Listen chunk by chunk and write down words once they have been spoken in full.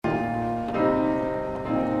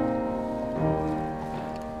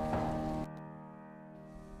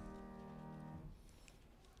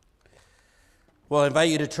Well, I invite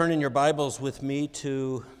you to turn in your Bibles with me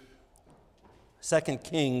to 2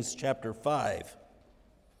 Kings chapter 5.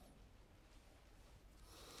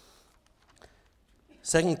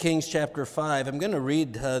 2 Kings chapter 5. I'm going to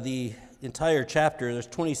read the entire chapter. There's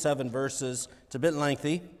 27 verses. It's a bit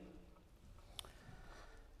lengthy,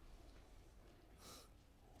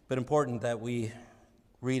 but important that we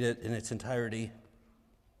read it in its entirety.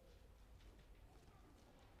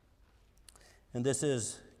 And this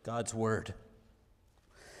is God's word.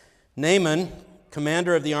 Naaman,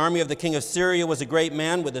 commander of the army of the king of Syria, was a great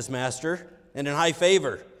man with his master and in high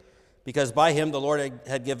favor, because by him the Lord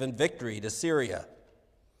had given victory to Syria.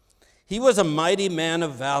 He was a mighty man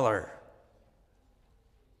of valor,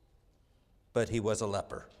 but he was a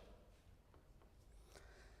leper.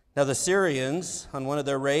 Now the Syrians, on one of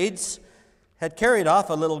their raids, had carried off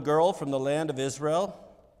a little girl from the land of Israel,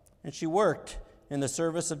 and she worked in the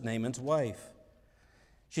service of Naaman's wife.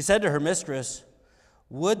 She said to her mistress,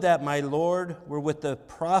 "Would that my Lord were with the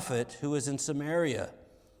prophet who is in Samaria.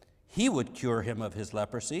 He would cure him of his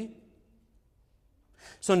leprosy."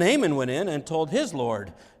 So Naaman went in and told his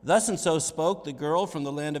Lord, "Thus and so spoke the girl from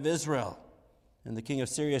the land of Israel." And the king of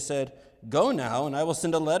Syria said, "Go now, and I will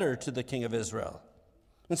send a letter to the king of Israel."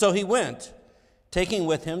 And so he went, taking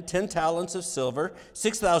with him 10 talents of silver,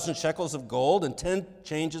 6,000 shekels of gold, and 10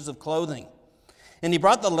 changes of clothing. And he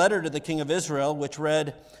brought the letter to the king of Israel, which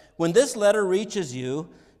read, "When this letter reaches you,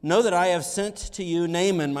 know that I have sent to you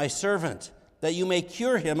Naaman, my servant, that you may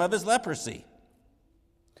cure him of his leprosy."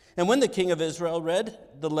 And when the king of Israel read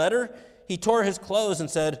the letter, he tore his clothes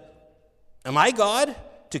and said, "Am I God,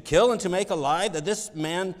 to kill and to make alive, that this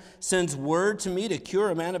man sends word to me to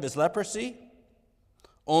cure a man of his leprosy?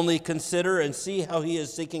 Only consider and see how he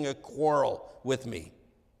is seeking a quarrel with me."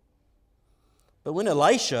 But when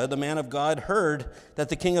Elisha, the man of God, heard that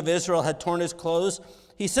the king of Israel had torn his clothes,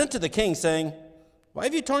 he sent to the king, saying, "Why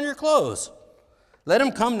have you torn your clothes? Let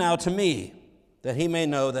him come now to me, that he may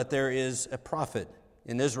know that there is a prophet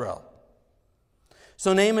in Israel."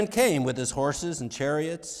 So Naaman came with his horses and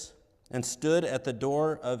chariots and stood at the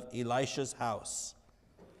door of Elisha's house.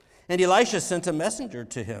 And Elisha sent a messenger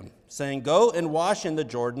to him, saying, "Go and wash in the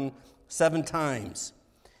Jordan 7 times,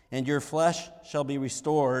 and your flesh shall be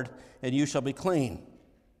restored, and you shall be clean."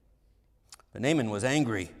 But Naaman was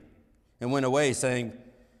angry and went away, saying,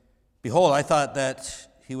 "Behold, I thought that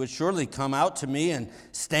he would surely come out to me and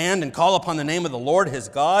stand and call upon the name of the Lord his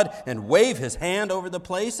God and wave his hand over the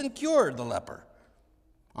place and cure the leper.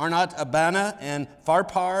 Are not Abana and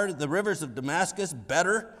Pharpar, the rivers of Damascus,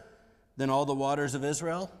 better than all the waters of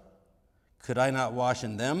Israel? Could I not wash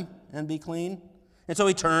in them and be clean?" And so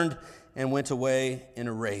he turned and went away in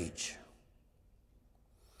a rage.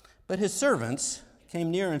 But his servants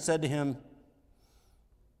came near and said to him,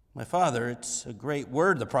 "My father, it's a great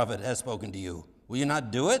word the prophet has spoken to you. Will you not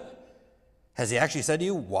do it? Has he actually said to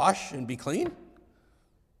you, 'Wash and be clean'?"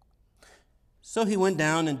 So he went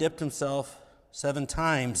down and dipped himself 7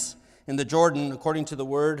 times in the Jordan according to the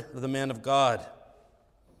word of the man of God.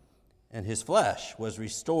 And his flesh was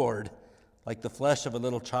restored like the flesh of a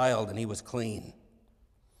little child, and he was clean.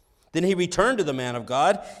 Then he returned to the man of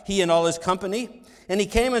God, he and all his company, and he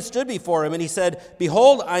came and stood before him, and he said,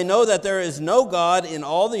 "Behold, I know that there is no God in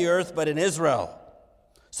all the earth but in Israel.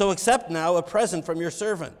 So accept now a present from your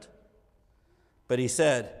servant." But he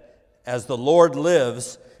said, "As the Lord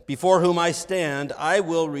lives, before whom I stand, I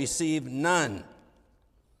will receive none."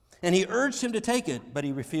 And he urged him to take it, but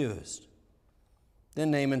he refused.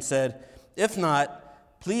 Then Naaman said, "If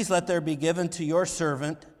not, please let there be given to your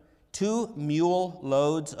servant 2 mule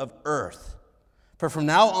loads of earth. For from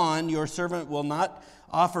now on your servant will not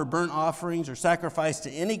offer burnt offerings or sacrifice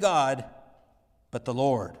to any god but the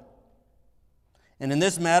Lord. And in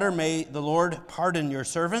this matter may the Lord pardon your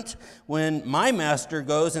servant when my master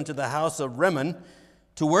goes into the house of Rimmon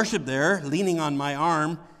to worship there, leaning on my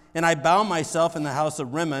arm, and I bow myself in the house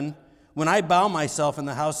of Rimmon. When I bow myself in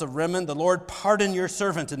the house of Rimmon, the Lord pardon your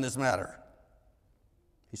servant in this matter."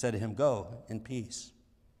 He said to him, "Go in peace."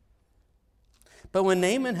 But when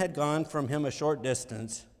Naaman had gone from him a short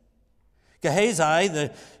distance, Gehazi,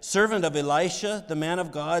 the servant of Elisha, the man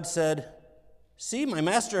of God, said, "See, my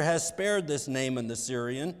master has spared this Naaman the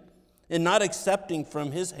Syrian, in not accepting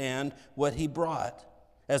from his hand what he brought.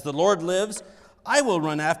 As the Lord lives, I will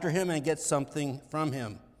run after him and get something from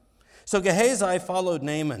him." So Gehazi followed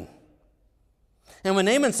Naaman. And when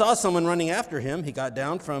Naaman saw someone running after him, he got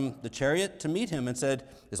down from the chariot to meet him and said,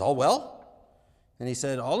 "Is all well?" And he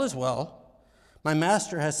said, "All is well. My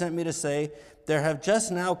master has sent me to say, there have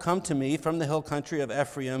just now come to me from the hill country of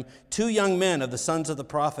Ephraim 2 young men of the sons of the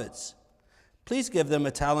prophets. Please give them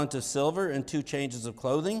a talent of silver and 2 changes of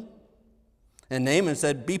clothing." And Naaman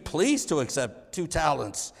said, "Be pleased to accept 2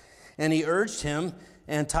 talents. And he urged him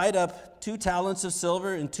and tied up 2 talents of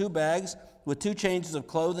silver in 2 bags with 2 changes of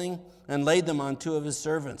clothing and laid them on 2 of his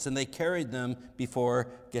servants. And they carried them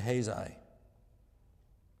before Gehazi.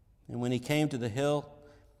 And when he came to the hill,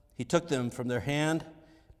 he took them from their hand,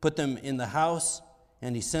 put them in the house,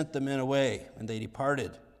 and he sent the men away, and they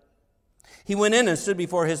departed. He went in and stood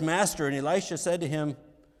before his master, and Elisha said to him,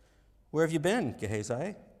 'Where have you been,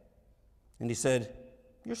 Gehazi?' And he said,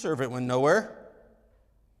 'Your servant went nowhere.'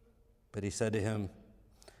 But he said to him,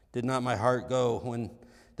 'Did not my heart go when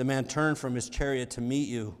the man turned from his chariot to meet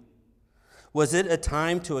you? Was it a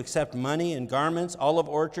time to accept money and garments, olive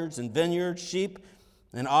orchards and vineyards, sheep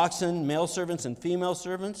and oxen, male servants and female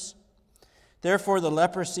servants? Therefore the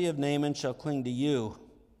leprosy of Naaman shall cling to you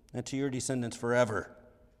and to your descendants forever.'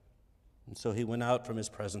 And so he went out from his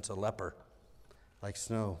presence a leper, like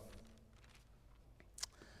snow."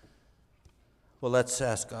 Well, let's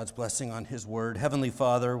ask God's blessing on his word. Heavenly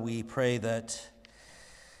Father, we pray that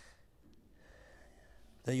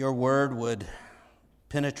your word would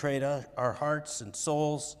penetrate our hearts and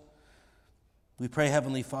souls. We pray,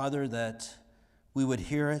 Heavenly Father, that we would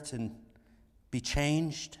hear it and be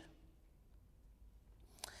changed.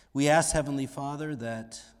 We ask, Heavenly Father,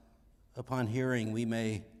 that upon hearing we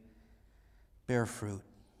may bear fruit.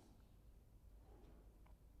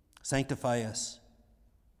 Sanctify us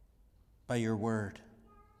by your word,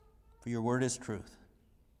 for your word is truth.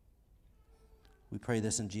 We pray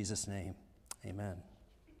this in Jesus' name. Amen.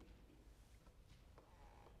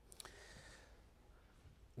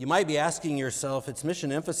 You might be asking yourself, it's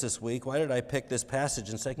Mission Emphasis Week. Why did I pick this passage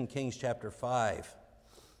in 2 Kings chapter 5?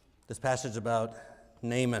 This passage about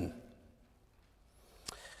Naaman.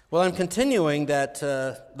 Well, I'm continuing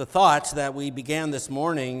the thoughts that we began this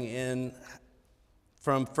morning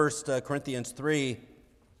from 1 Corinthians 3,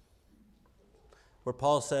 where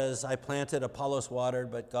Paul says, "I planted, Apollos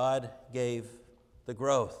watered, but God gave the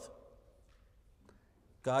growth."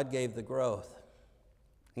 God gave the growth,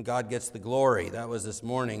 and God gets the glory. That was this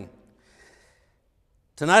morning.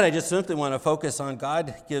 Tonight, I just simply want to focus on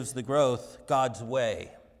God gives the growth God's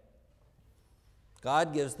way.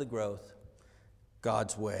 God gives the growth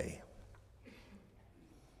God's way.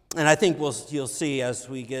 And I think you'll see as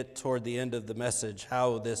we get toward the end of the message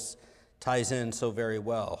how this ties in so very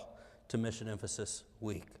well to Mission Emphasis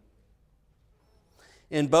Week.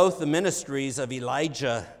 In both the ministries of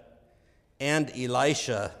Elijah and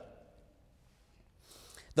Elisha,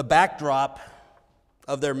 the backdrop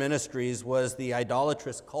of their ministries was the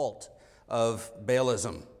idolatrous cult of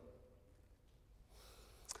Baalism.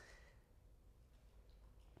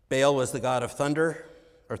 Baal was the god of thunder,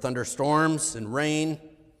 or thunderstorms and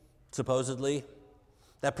rain, supposedly,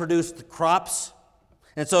 that produced crops,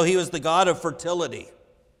 and so he was the god of fertility.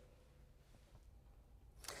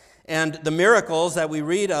 And the miracles that we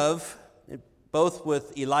read of, both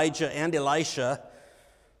with Elijah and Elisha,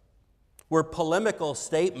 were polemical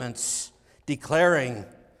statements declaring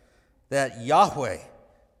that Yahweh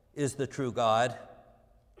is the true God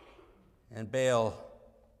and Baal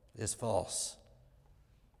is false.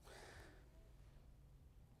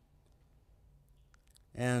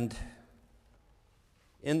 And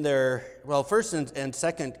in First and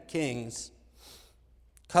Second Kings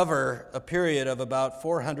cover a period of about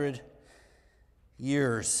 400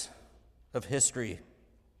 years of history.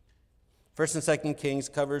 First and Second Kings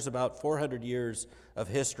covers about 400 years of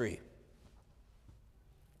history.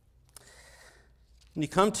 When you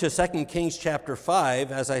come to 2 Kings chapter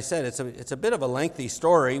 5, as I said, it's a bit of a lengthy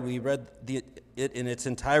story. We read it in its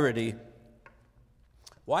entirety.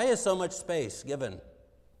 Why is so much space given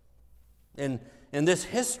in this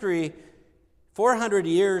history, 400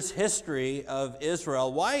 years history of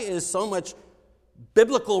Israel? Why is so much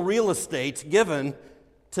biblical real estate given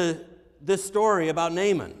to this story about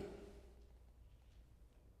Naaman?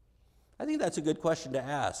 I think that's a good question to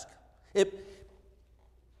ask.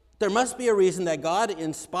 There must be a reason that God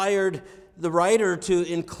inspired the writer to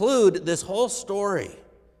include this whole story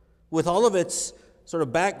with all of its sort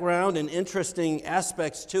of background and interesting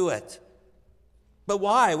aspects to it. But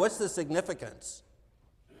why? What's the significance?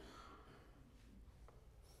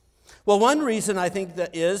 Well, one reason I think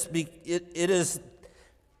that is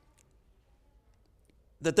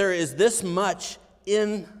that there is this much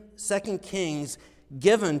in 2 Kings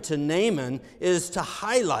given to Naaman is to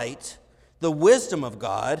highlight the wisdom of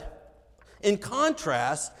God in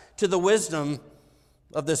contrast to the wisdom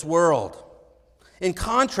of this world, in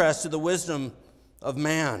contrast to the wisdom of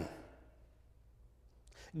man.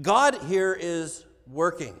 God here is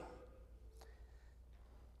working.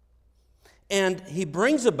 And he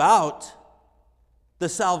brings about the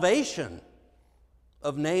salvation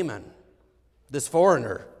of Naaman, this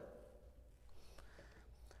foreigner,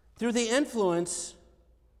 through the influence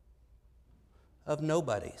of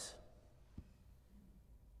nobodies.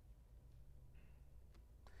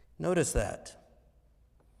 Notice that.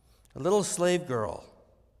 A little slave girl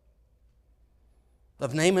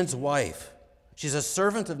of Naaman's wife. She's a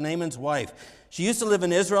servant of Naaman's wife. She used to live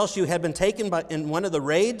in Israel. She had been taken in one of the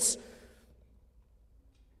raids.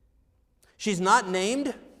 She's not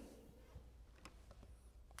named.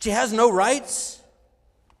 She has no rights.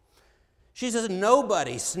 She's a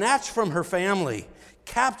nobody, snatched from her family,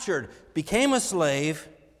 captured, became a slave,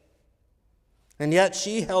 and yet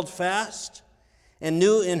she held fast and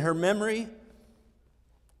knew in her memory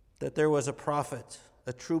that there was a prophet,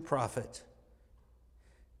 a true prophet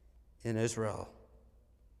in Israel.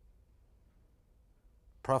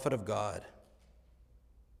 Prophet of God.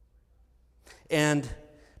 And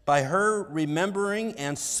by her remembering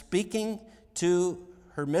and speaking to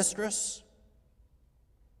her mistress,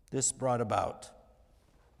 this brought about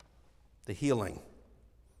the healing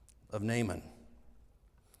of Naaman,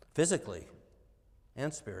 physically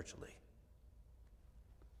and spiritually.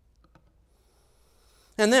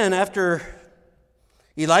 And then after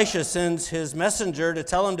Elisha sends his messenger to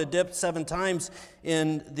tell him to dip 7 times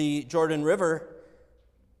in the Jordan River,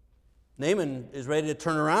 Naaman is ready to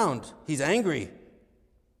turn around. He's angry.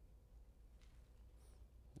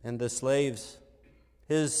 And the slaves,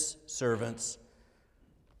 his servants,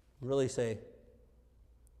 really say,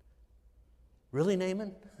 "Really,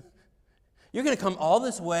 Naaman? You're going to come all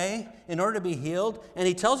this way in order to be healed? And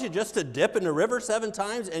he tells you just to dip in the river 7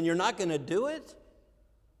 times and you're not going to do it?"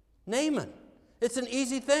 Naaman, it's an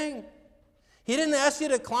easy thing. He didn't ask you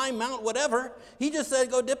to climb Mount whatever. He just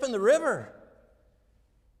said, go dip in the river.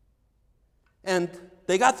 And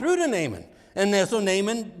they got through to Naaman. And so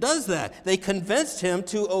Naaman does that. They convinced him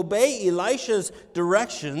to obey Elisha's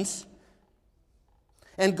directions.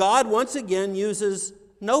 And God once again uses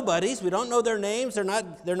nobodies. We don't know their names.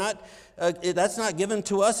 That's not given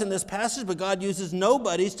to us in this passage, but God uses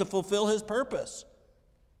nobodies to fulfill his purpose.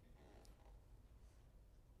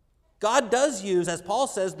 God does use, as Paul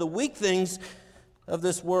says, the weak things of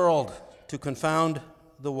this world to confound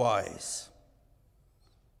the wise.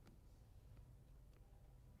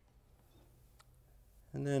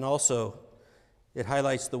 And then also, it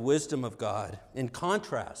highlights the wisdom of God in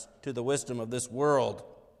contrast to the wisdom of this world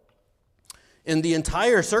in the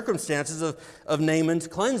entire circumstances of Naaman's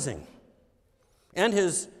cleansing and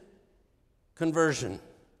his conversion.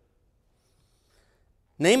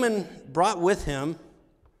 Naaman brought with him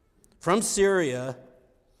from Syria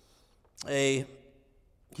a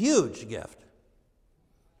huge gift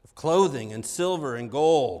of clothing and silver and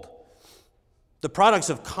gold, the products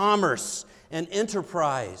of commerce and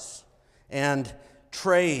enterprise and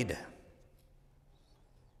trade.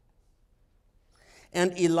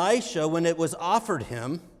 And Elisha, when it was offered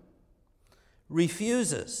him,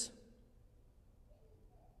 refuses.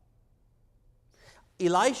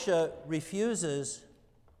 Elisha refuses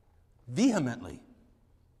vehemently.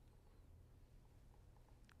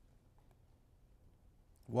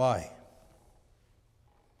 Why?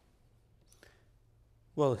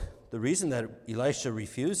 Well, the reason that Elisha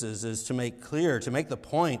refuses is to make clear, to make the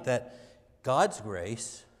point that God's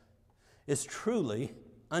grace is truly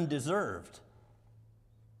undeserved.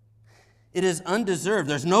 It is undeserved.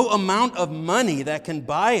 There's no amount of money that can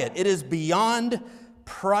buy it. It is beyond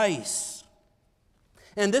price.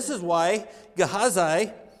 And this is why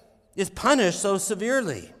Gehazi is punished so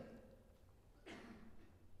severely.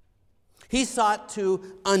 He sought to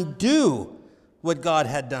undo what God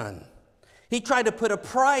had done. He tried to put a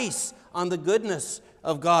price on the goodness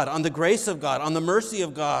of God, on the grace of God, on the mercy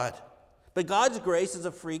of God. But God's grace is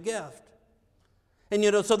a free gift.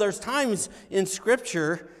 And so there's times in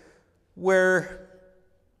Scripture where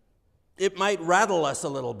it might rattle us a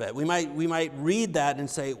little bit. We might read that and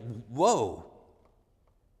say, whoa,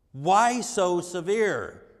 why so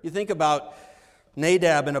severe? You think about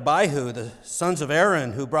Nadab and Abihu, the sons of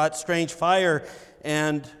Aaron, who brought strange fire,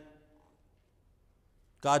 and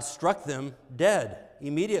God struck them dead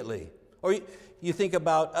immediately. Or you think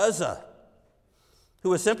about Uzzah, who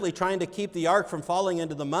was simply trying to keep the ark from falling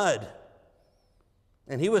into the mud,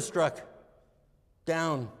 and he was struck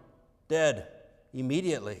down dead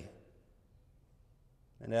immediately.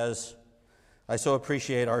 And as I so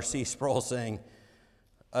appreciate R.C. Sproul saying,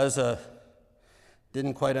 Uzzah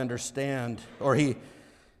didn't quite understand, or he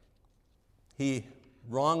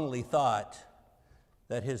wrongly thought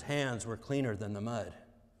that his hands were cleaner than the mud.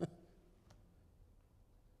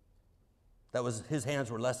 His hands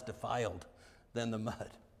were less defiled than the mud.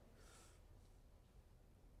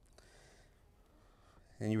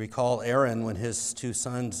 And you recall Aaron, when his two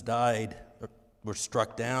sons died, were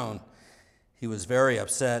struck down, he was very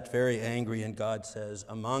upset, very angry, and God says,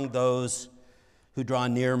 "Among those who draw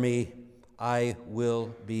near me, I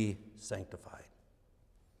will be sanctified."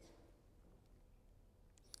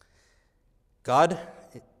 God,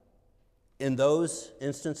 in those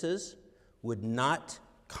instances, would not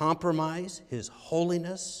compromise his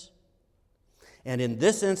holiness, and in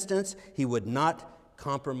this instance, he would not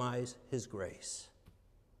compromise his grace.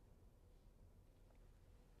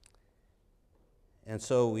 And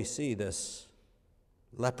so we see this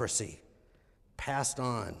leprosy passed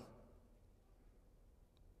on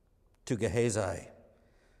to Gehazi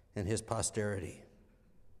and his posterity.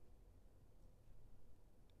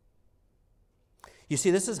 You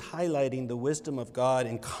see, this is highlighting the wisdom of God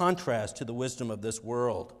in contrast to the wisdom of this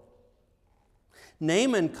world.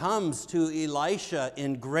 Naaman comes to Elisha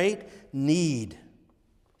in great need.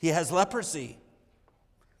 He has leprosy.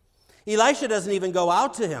 Elisha doesn't even go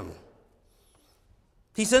out to him.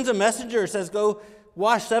 He sends a messenger, says, "Go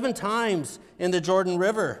wash 7 times in the Jordan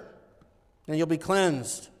River, and you'll be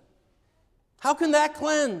cleansed." How can that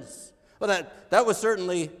cleanse? Well, that was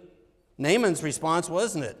certainly Naaman's response,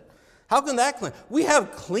 wasn't it? How can that cleanse? We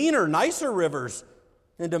have cleaner, nicer rivers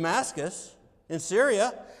in Damascus, in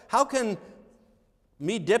Syria. How can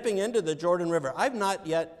me dipping into the Jordan River? I've not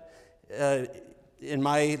yet, in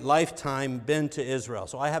my lifetime, been to Israel,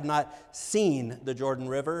 so I have not seen the Jordan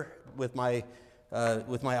River with my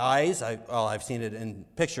eyes. I've seen it in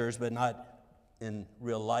pictures, but not in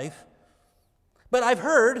real life. But I've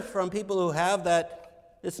heard from people who have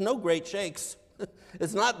that it's no great shakes.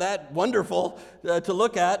 It's not that wonderful to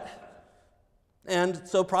look at. And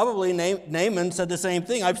so probably Naaman said the same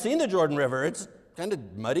thing. I've seen the Jordan River. It's kind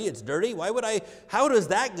of muddy. It's dirty. How is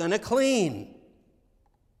that going to clean?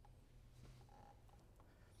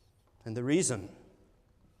 And the reason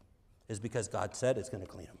is because God said it's going to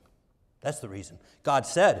clean them. That's the reason. God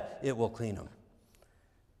said it will clean them.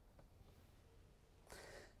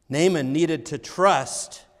 Naaman needed to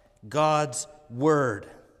trust God's word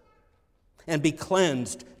and be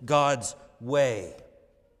cleansed God's way.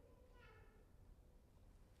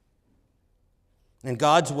 And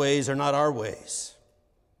God's ways are not our ways.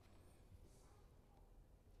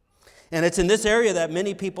 And it's in this area that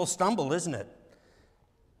many people stumble, isn't it?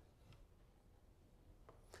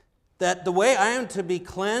 That the way I am to be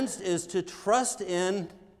cleansed is to trust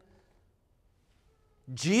in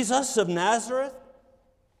Jesus of Nazareth,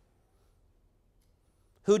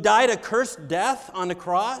 who died a cursed death on the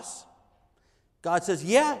cross. God says,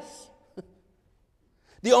 yes.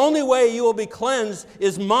 The only way you will be cleansed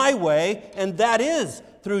is my way, and that is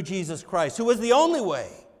through Jesus Christ, who is the only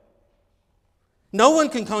way. No one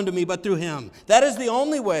can come to me but through him. That is the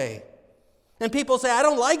only way. And people say, I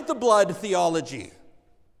don't like the blood theology.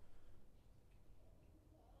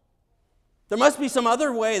 There must be some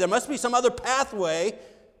other way. There must be some other pathway.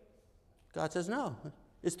 God says, no.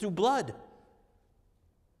 It's through blood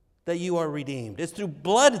that you are redeemed. It's through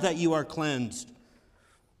blood that you are cleansed.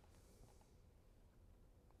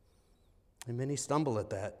 And many stumble at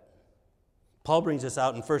that. Paul brings this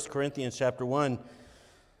out in 1 Corinthians chapter 1.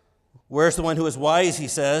 Where's the one who is wise, he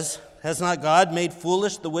says? Has not God made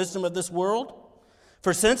foolish the wisdom of this world?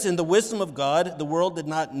 For since in the wisdom of God, the world did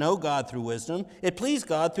not know God through wisdom, it pleased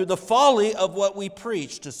God through the folly of what we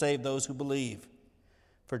preach to save those who believe.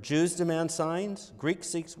 For Jews demand signs, Greeks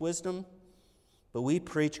seek wisdom, but we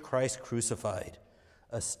preach Christ crucified,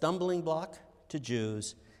 a stumbling block to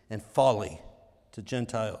Jews and folly to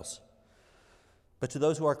Gentiles. But to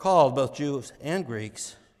those who are called, both Jews and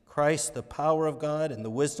Greeks, Christ, the power of God and the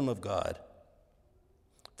wisdom of God.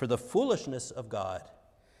 For the foolishness of God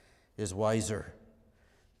is wiser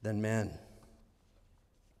than men.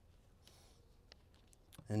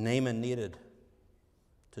 And Naaman needed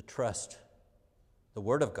to trust the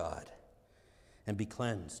word of God and be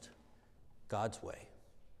cleansed God's way.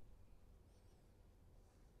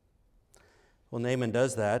 Well, Naaman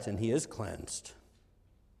does that, and he is cleansed.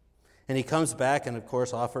 And he comes back and, of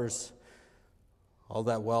course, offers all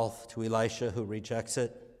that wealth to Elisha, who rejects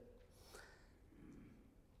it.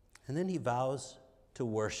 And then he vows to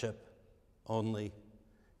worship only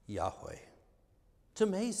Yahweh. It's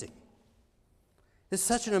amazing. It's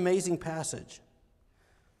such an amazing passage.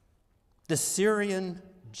 The Syrian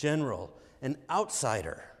general, an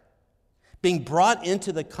outsider, being brought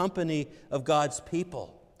into the company of God's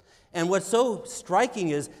people. And what's so striking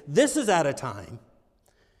is this is at a time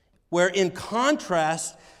where, in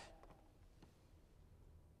contrast,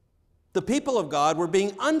 the people of God were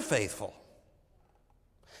being unfaithful.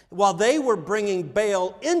 While they were bringing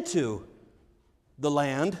Baal into the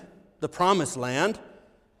land, the promised land,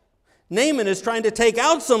 Naaman is trying to take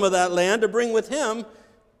out some of that land to bring with him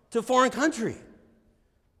to a foreign country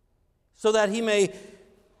so that he may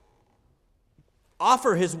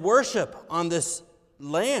offer his worship on this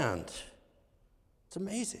land. It's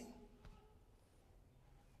amazing.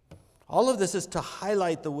 All of this is to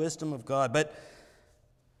highlight the wisdom of God, but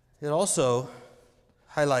it also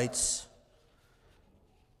highlights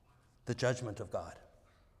the judgment of God.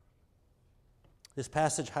 This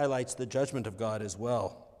passage highlights the judgment of God as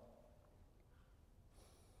well.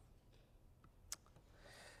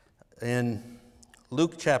 In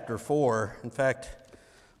Luke chapter 4, in fact,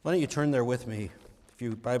 why don't you turn there with me, if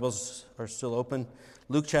your Bibles are still open.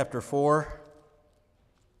 Luke chapter 4.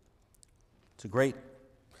 It's a great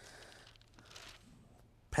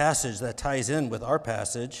passage that ties in with our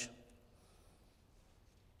passage.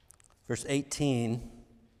 Verse 18.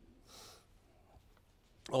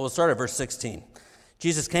 Well, we'll start at verse 16.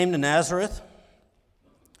 Jesus came to Nazareth,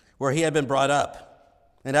 where he had been brought up.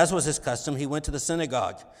 And as was his custom, he went to the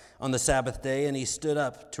synagogue on the Sabbath day, and he stood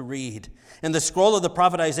up to read. And the scroll of the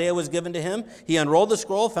prophet Isaiah was given to him. He unrolled the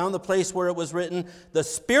scroll, found the place where it was written, "The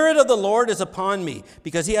Spirit of the Lord is upon me,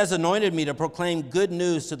 because he has anointed me to proclaim good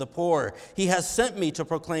news to the poor. He has sent me to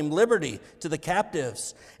proclaim liberty to the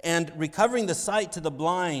captives, and recovering the sight to the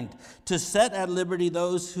blind, to set at liberty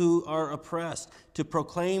those who are oppressed, to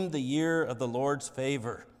proclaim the year of the Lord's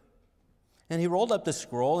favor." And he rolled up the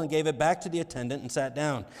scroll and gave it back to the attendant and sat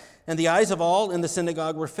down. And the eyes of all in the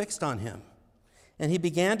synagogue were fixed on him. And he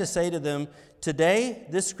began to say to them, "Today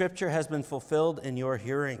this scripture has been fulfilled in your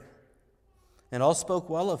hearing." And all spoke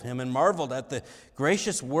well of him and marveled at the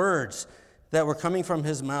gracious words that were coming from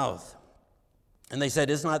his mouth. And they said,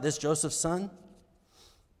 "Is not this Joseph's son?"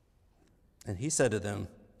 And he said to them,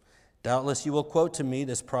 "Doubtless you will quote to me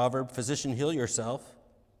this proverb, 'Physician, heal yourself.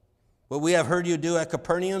 What we have heard you do at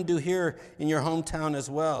Capernaum, do here in your hometown as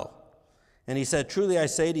well." And he said, "Truly I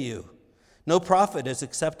say to you, no prophet is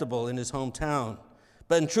acceptable in his hometown.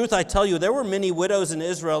 But in truth I tell you, there were many widows in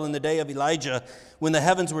Israel in the day of Elijah, when the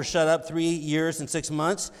heavens were shut up 3 years and 6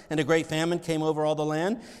 months, and a great famine came over all the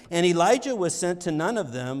land. And Elijah was sent to none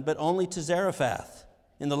of them, but only to Zarephath,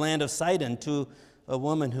 in the land of Sidon, to a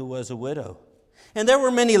woman who was a widow. And there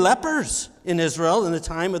were many lepers in Israel in the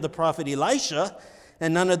time of the prophet Elisha,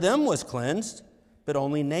 and none of them was cleansed, but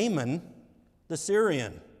only Naaman the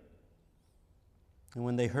Syrian." And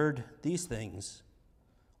when they heard these things,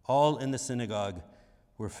 all in the synagogue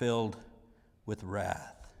were filled with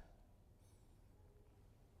wrath.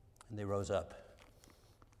 And they rose up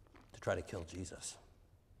to try to kill Jesus.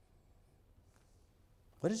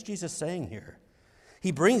 What is Jesus saying here?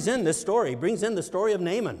 He brings in this story. He brings in the story of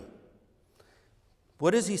Naaman.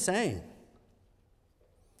 What is he saying?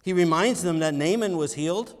 He reminds them that Naaman was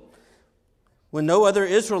healed when no other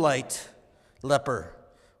Israelite leper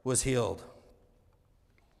was healed.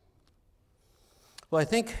 Well, I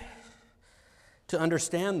think to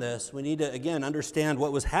understand this, we need to, again, understand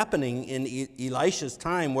what was happening in Elisha's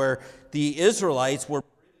time, where the Israelites were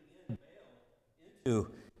bringing in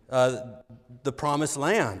Baal into the promised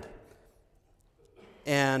land.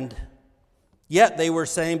 And yet they were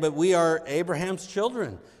saying, "But we are Abraham's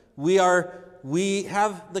children. We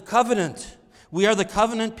have the covenant. We are the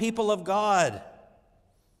covenant people of God."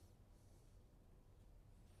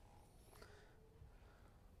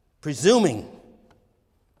 Presuming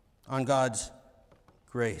on God's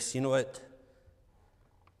grace. You know what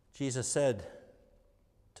Jesus said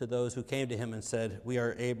to those who came to him and said, "We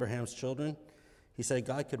are Abraham's children"? He said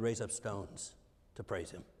God could raise up stones to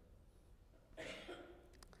praise him.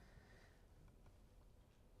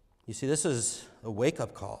 You see, this is a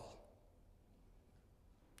wake-up call.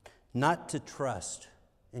 Not to trust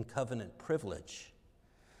in covenant privilege,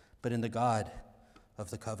 but in the God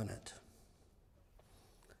of the covenant.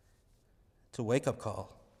 It's a wake-up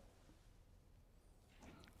call.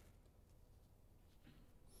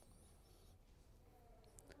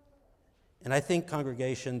 And I think,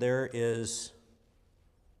 congregation, this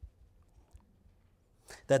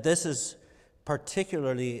is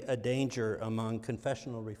particularly a danger among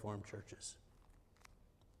confessional Reformed churches.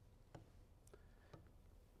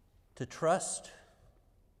 To trust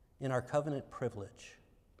in our covenant privilege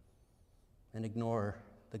and ignore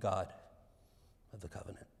the God of the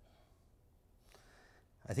covenant.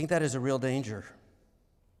 I think that is a real danger.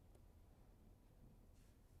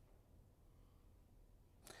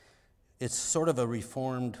 It's sort of a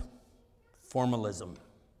Reformed formalism,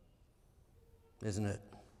 isn't it?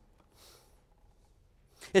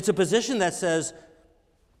 It's a position that says,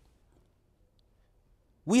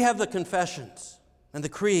 we have the confessions and the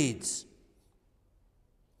creeds,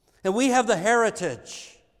 and we have the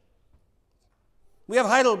heritage. We have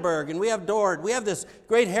Heidelberg and we have Dort. We have this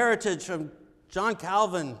great heritage from John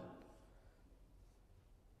Calvin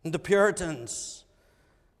and the Puritans.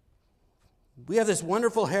 We have this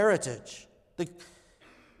wonderful heritage.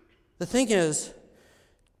 The thing is,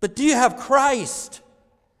 but do you have Christ?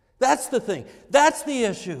 That's the thing. That's the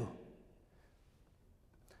issue.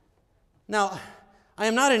 Now, I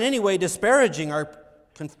am not in any way disparaging our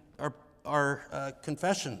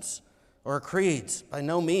confessions or creeds, by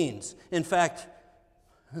no means. In fact,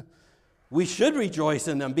 we should rejoice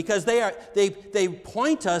in them because they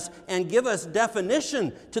point us and give us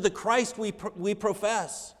definition to the Christ we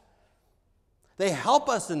profess. They help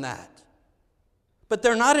us in that. But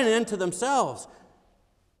they're not an end to themselves.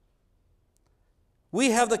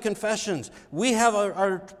 We have the confessions. We have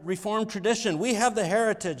our Reformed tradition. We have the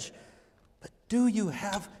heritage. But do you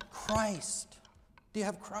have Christ? Do you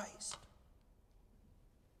have Christ?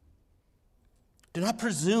 Do not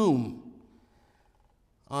presume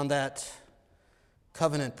on that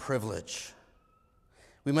covenant privilege.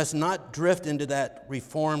 We must not drift into that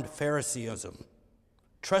Reformed Phariseeism,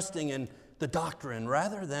 trusting in the doctrine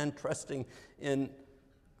rather than trusting in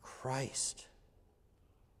Christ,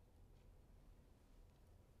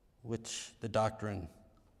 which the doctrine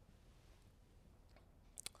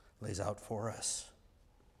lays out for us.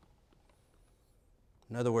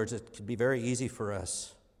 In other words, it could be very easy for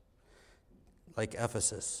us, like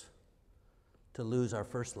Ephesus, to lose our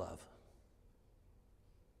first love.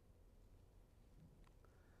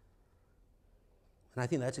 And I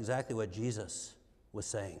think that's exactly what Jesus was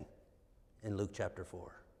saying in Luke chapter 4.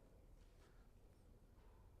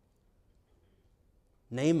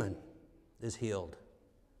 Naaman is healed.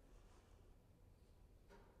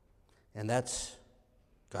 And that's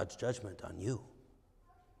God's judgment on you.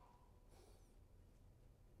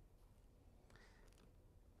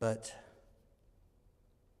 But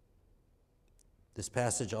this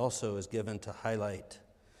passage also is given to highlight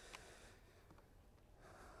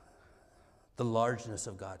the largeness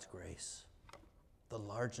of God's grace. The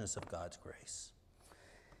largeness of God's grace.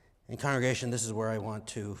 In congregation, this is where I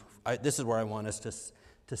want us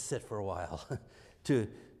to sit for a while.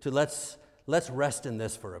 Let's rest in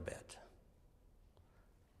this for a bit.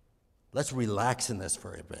 Let's relax in this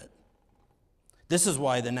for a bit. This is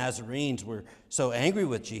why the Nazarenes were so angry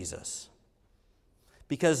with Jesus.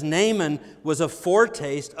 Because Naaman was a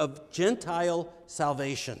foretaste of Gentile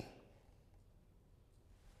salvation.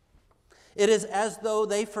 It is as though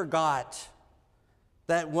they forgot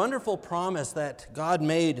that wonderful promise that God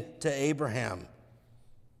made to Abraham,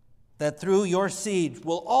 that through your seed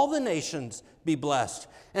will all the nations be blessed.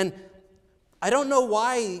 And I don't know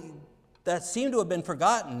why that seemed to have been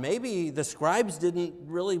forgotten. Maybe the scribes didn't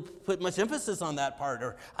really put much emphasis on that part,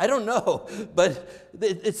 or I don't know, but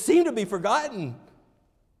it seemed to be forgotten.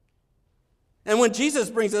 And when Jesus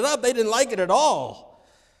brings it up, they didn't like it at all.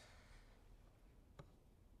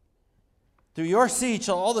 Through your seed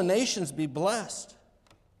shall all the nations be blessed.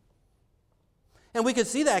 And we could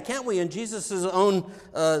see that, can't we, in Jesus' own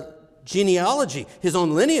genealogy, his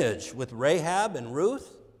own lineage with Rahab and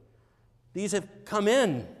Ruth. These have come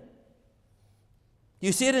in.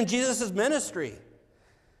 You see it in Jesus' ministry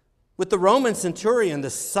with the Roman centurion, the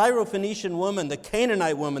Syrophoenician woman, the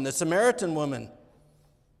Canaanite woman, the Samaritan woman.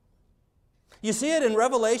 You see it in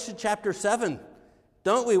Revelation chapter 7,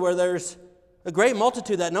 don't we, where there's a great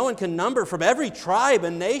multitude that no one can number from every tribe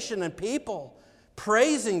and nation and people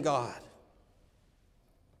praising God.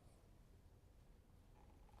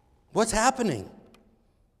 What's happening?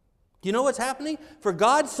 Do you know what's happening? For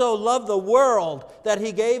God so loved the world that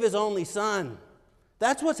he gave his only Son.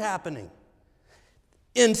 That's what's happening.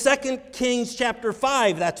 In 2 Kings chapter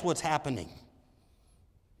 5, that's what's happening.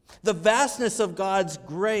 The vastness of God's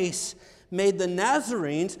grace made the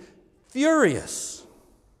Nazarenes furious.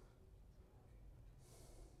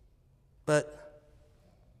 But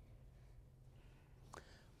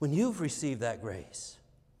when you've received that grace,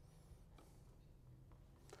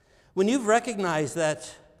 when you've recognized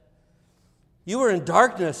that you were in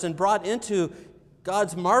darkness and brought into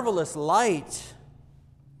God's marvelous light,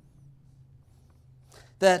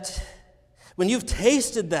 that when you've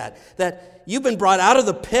tasted that you've been brought out of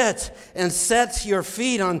the pit and set your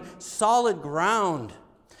feet on solid ground,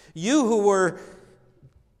 you who were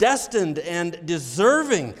destined and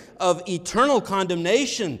deserving of eternal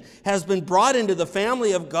condemnation has been brought into the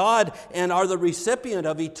family of God and are the recipient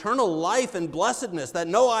of eternal life and blessedness that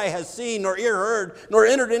no eye has seen, nor ear heard, nor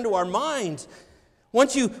entered into our minds.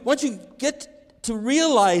 Once you get to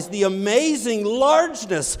realize the amazing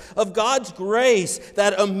largeness of God's grace,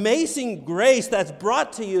 that amazing grace that's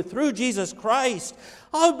brought to you through Jesus Christ.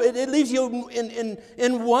 Oh, it leaves you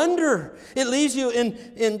in wonder. It leaves you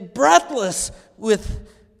in breathless with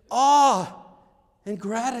awe and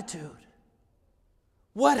gratitude.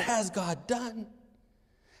 What has God done?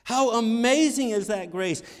 How amazing is that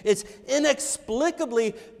grace? It's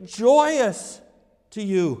inexplicably joyous to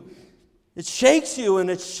you. It shakes you and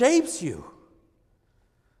it shapes you.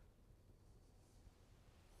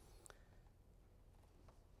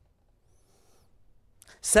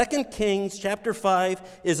 2 Kings chapter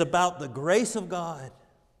 5 is about the grace of God.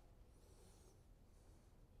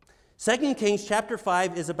 2 Kings chapter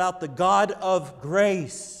 5 is about the God of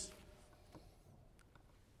grace,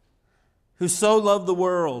 who so loved the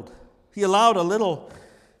world. He allowed a little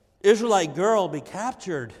Israelite girl be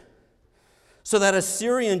captured so that a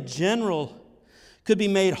Syrian general could be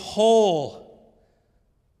made whole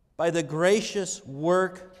by the gracious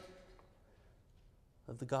work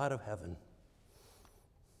of the God of heaven.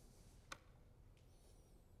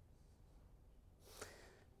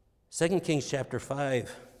 Second Kings chapter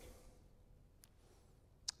 5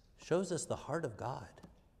 shows us the heart of God.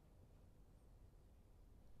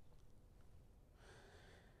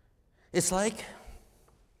 It's like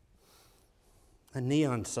a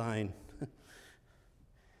neon sign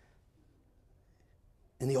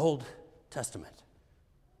in the Old Testament.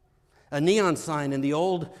 A neon sign in the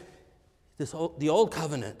Old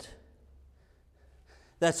Covenant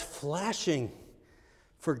that's flashing,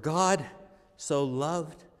 for God so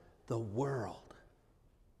loved the world.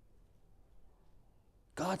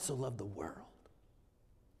 God so loved the world.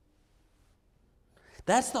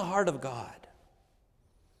 That's the heart of God.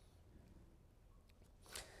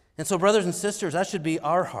 And so, brothers and sisters, that should be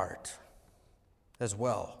our heart as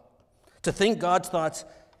well, to think God's thoughts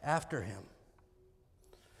after Him.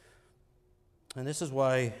 And this is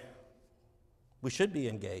why we should be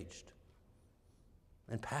engaged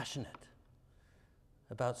and passionate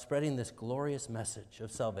about spreading this glorious message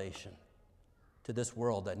of salvation to this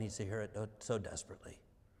world that needs to hear it so desperately.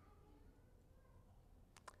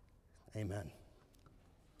 Amen.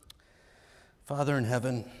 Father in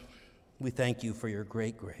heaven, we thank you for your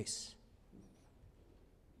great grace.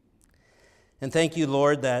 And thank you,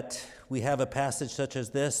 Lord, that we have a passage such as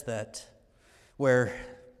this, where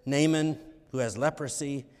Naaman, who has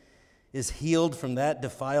leprosy, is healed from that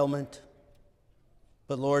defilement.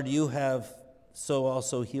 But Lord, you have so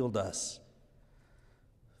also healed us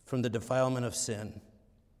from the defilement of sin.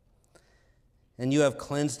 And you have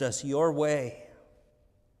cleansed us your way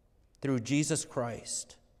through Jesus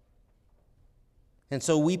Christ. And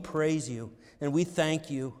so we praise you and we thank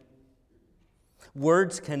you.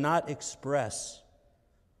 Words cannot express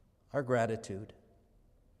our gratitude.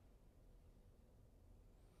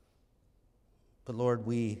 But Lord,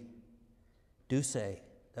 we do say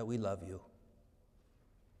that we love you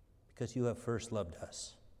because you have first loved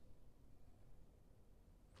us.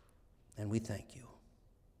 And we thank you.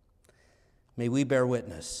 May we bear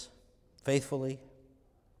witness faithfully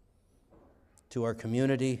to our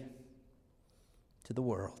community, to the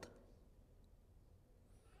world,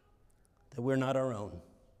 that we're not our own.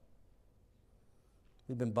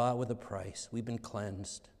 We've been bought with a price. We've been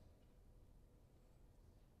cleansed.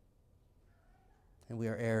 And we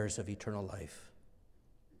are heirs of eternal life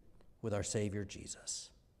with our Savior Jesus,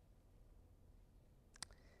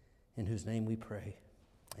 in whose name we pray.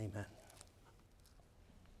 Amen.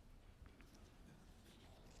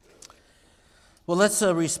 Well, let's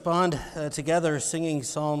respond together singing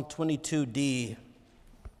Psalm 22D.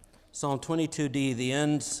 Psalm 22D, the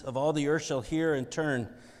ends of all the earth shall hear and turn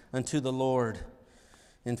unto the Lord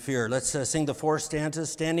in fear. Let's sing the 4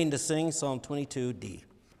 stanzas, standing to sing Psalm 22D.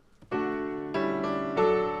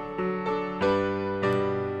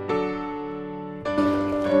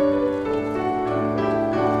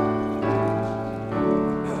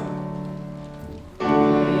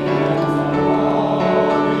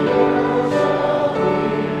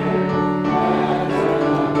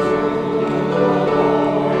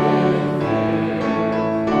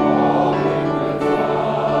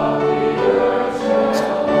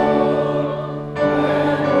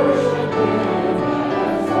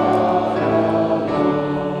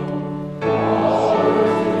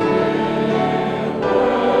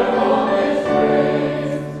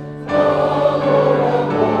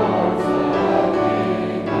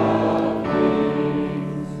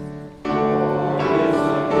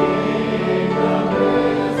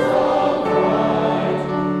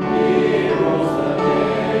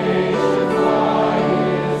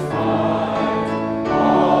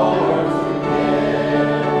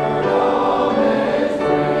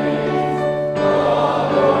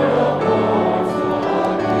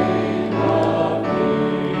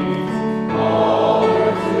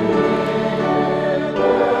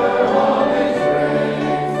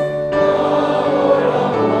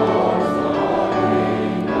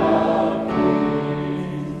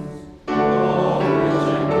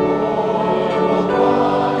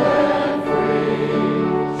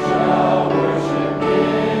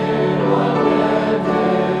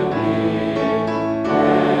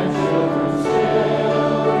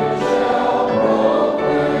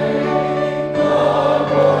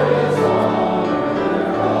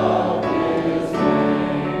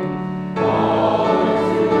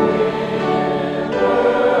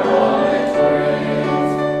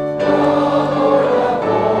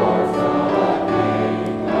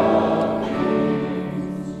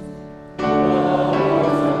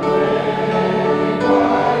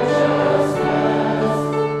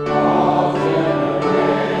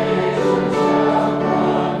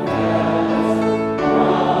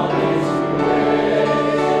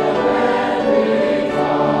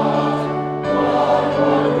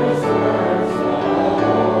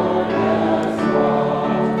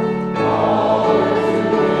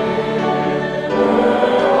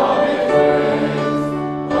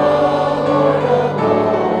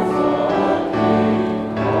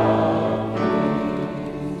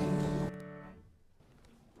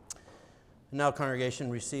 now, congregation,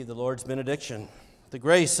 receive the Lord's benediction. The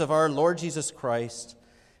grace of our Lord Jesus Christ,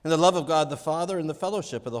 and the love of God the Father, and the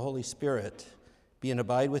fellowship of the Holy Spirit be and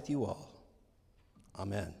abide with you all.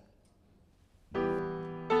 Amen.